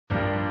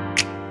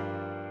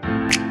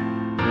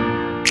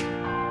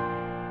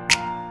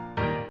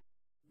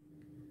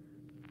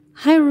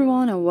Hi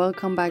everyone and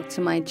welcome back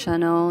to my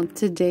channel.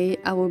 Today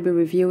I will be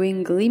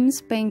reviewing Glim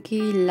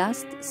Spanky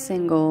last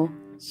single,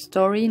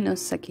 Story No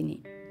Saki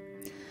Ni.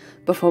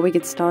 Before we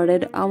get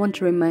started, I want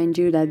to remind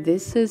you that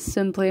this is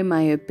simply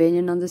my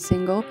opinion on the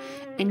single,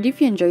 and if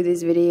you enjoyed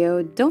this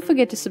video, don't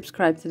forget to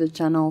subscribe to the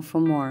channel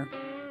for more.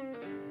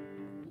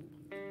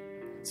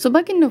 So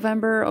back in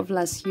November of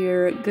last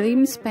year,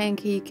 Glim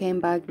Spanky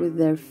came back with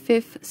their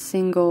 5th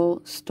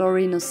single,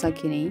 Story No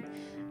Saki Ni.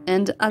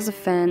 And as a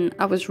fan,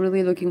 I was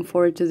really looking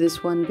forward to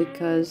this one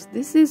because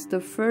this is the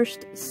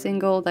first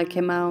single that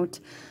came out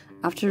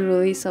after the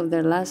release of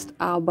their last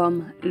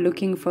album,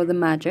 Looking for the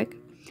Magic.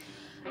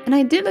 And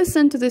I did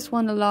listen to this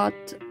one a lot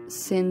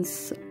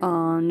since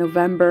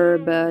November,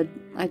 but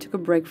I took a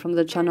break from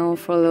the channel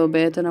for a little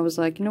bit and I was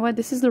like, you know what,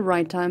 this is the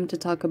right time to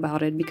talk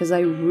about it because I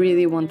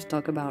really want to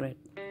talk about it.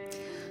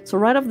 So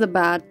right off the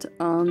bat,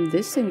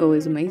 this single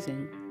is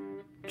amazing.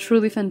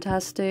 Truly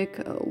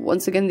fantastic.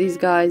 Once again, these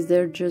guys,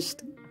 they're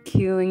just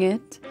killing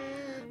it.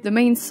 The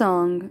main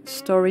song,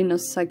 Story No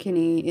Saki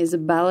Ni, is a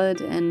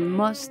ballad and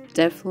most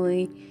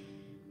definitely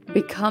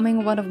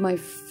becoming one of my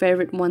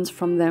favorite ones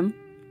from them.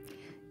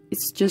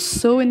 It's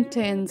just so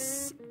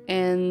intense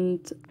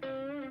and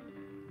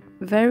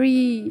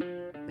very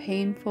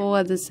painful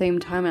at the same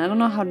time. I don't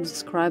know how to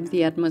describe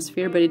the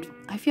atmosphere, but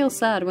I feel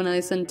sad when I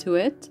listen to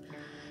it.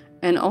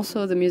 And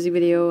also the music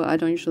video, I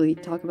don't usually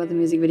talk about the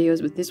music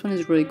videos, but this one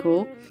is really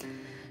cool.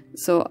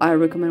 So I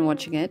recommend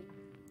watching it.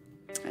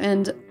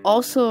 And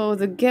also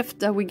the gift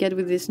that we get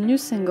with this new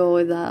single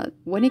is that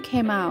when it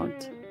came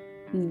out,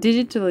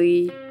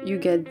 digitally you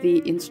get the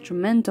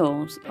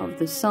instrumentals of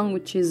the song,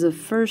 which is the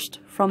first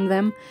from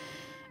them.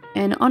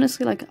 And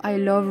honestly, like, I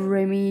love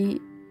Remy,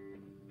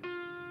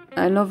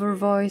 I love her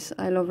voice,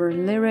 I love her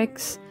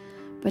lyrics,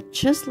 but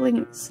just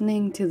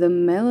listening to the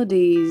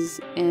melodies,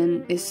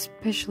 and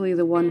especially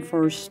the one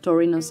for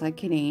Story No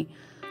Saki Ni,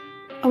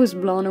 I was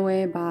blown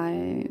away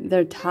by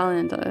their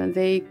talent.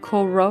 They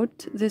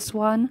co-wrote this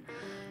one,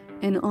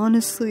 and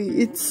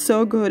honestly, it's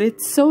so good.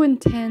 It's so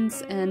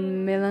intense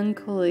and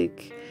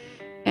melancholic,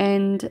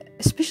 and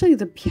especially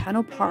the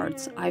piano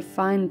parts I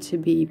find to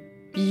be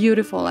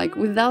beautiful. Like,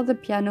 without the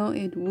piano,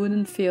 it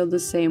wouldn't feel the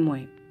same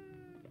way.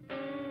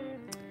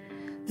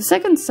 The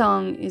second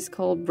song is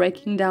called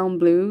Breaking Down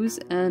Blues,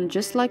 and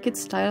just like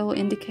its title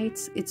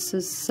indicates, it's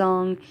a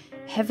song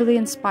heavily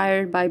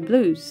inspired by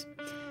blues.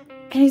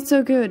 And it's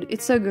so good,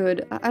 it's so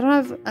good. I don't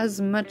have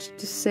as much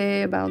to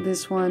say about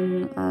this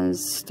one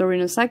as Story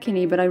No Saki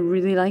Ni, but I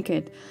really like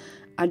it.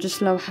 I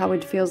just love how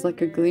it feels like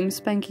a Glim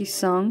Spanky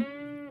song.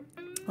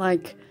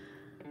 Like,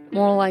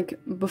 more like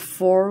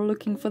before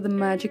Looking for the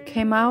Magic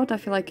came out. I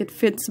feel like it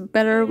fits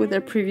better with their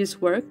previous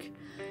work.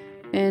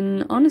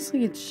 And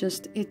honestly, it's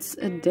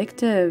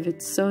addictive,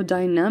 it's so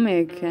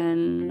dynamic,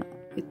 and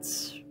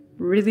it's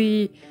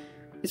really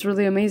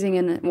amazing.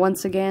 And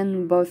once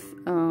again, both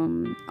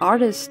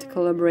artists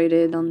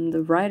collaborated on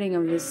the writing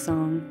of this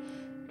song,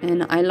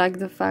 and I like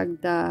the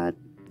fact that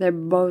they're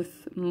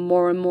both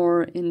more and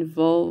more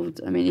involved.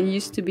 I mean, it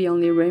used to be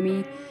only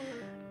Remy.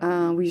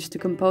 We used to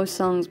compose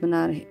songs, but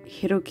now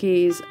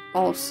Hiroki is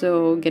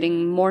also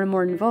getting more and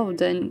more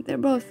involved, and they're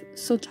both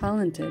so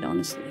talented,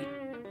 honestly.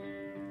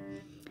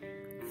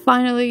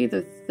 Finally,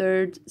 the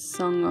third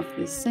song of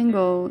this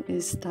single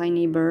is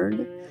Tiny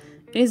Bird.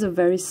 It is a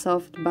very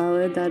soft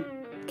ballad that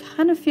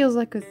kind of feels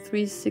like a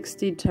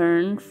 360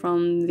 turn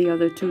from the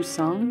other two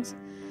songs.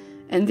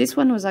 And this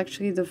one was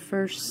actually the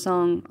first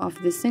song of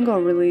the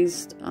single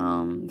released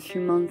a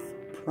few months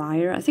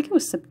prior. I think it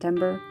was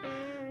September,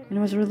 and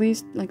it was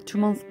released like 2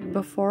 months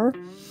before.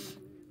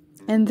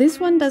 And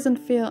this one doesn't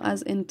feel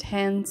as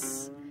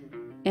intense,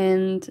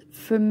 and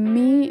for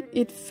me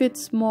it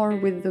fits more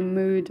with the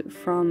mood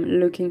from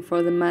Looking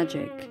for the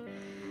Magic,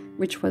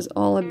 which was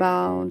all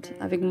about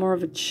having more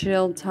of a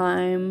chill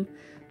time,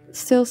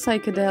 still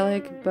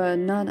psychedelic but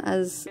not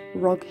as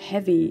rock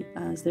heavy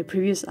as their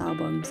previous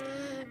albums.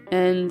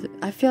 And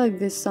I feel like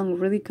this song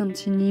really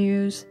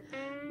continues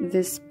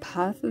this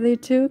path they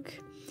took.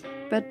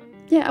 But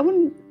yeah, I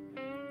wouldn't,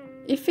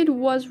 if it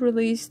was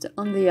released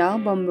on the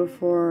album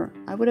before,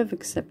 I would have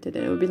accepted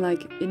it. It would be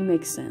like, it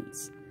makes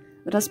sense.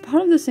 But as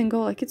part of the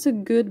single, like, it's a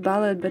good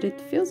ballad, but it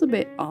feels a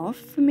bit off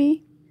for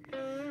me.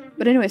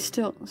 But anyway,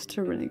 still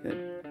really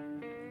good.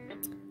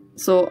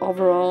 So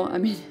overall, I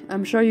mean,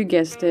 I'm sure you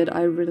guessed it,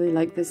 I really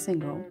like this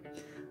single.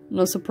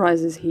 No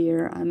surprises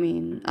here. I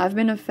mean, I've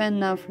been a fan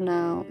now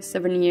for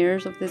 7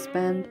 years of this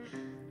band.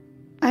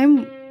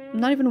 I'm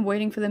not even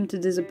waiting for them to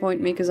disappoint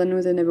me because I know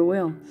they never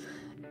will.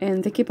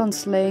 And they keep on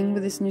slaying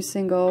with this new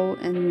single,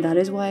 and that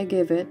is why I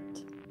give it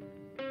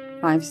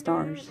 5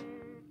 stars.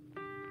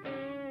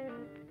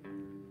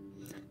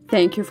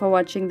 Thank you for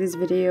watching this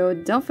video.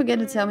 Don't forget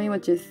to tell me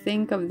what you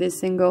think of this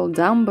single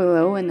down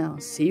below, and I'll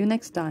see you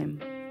next time.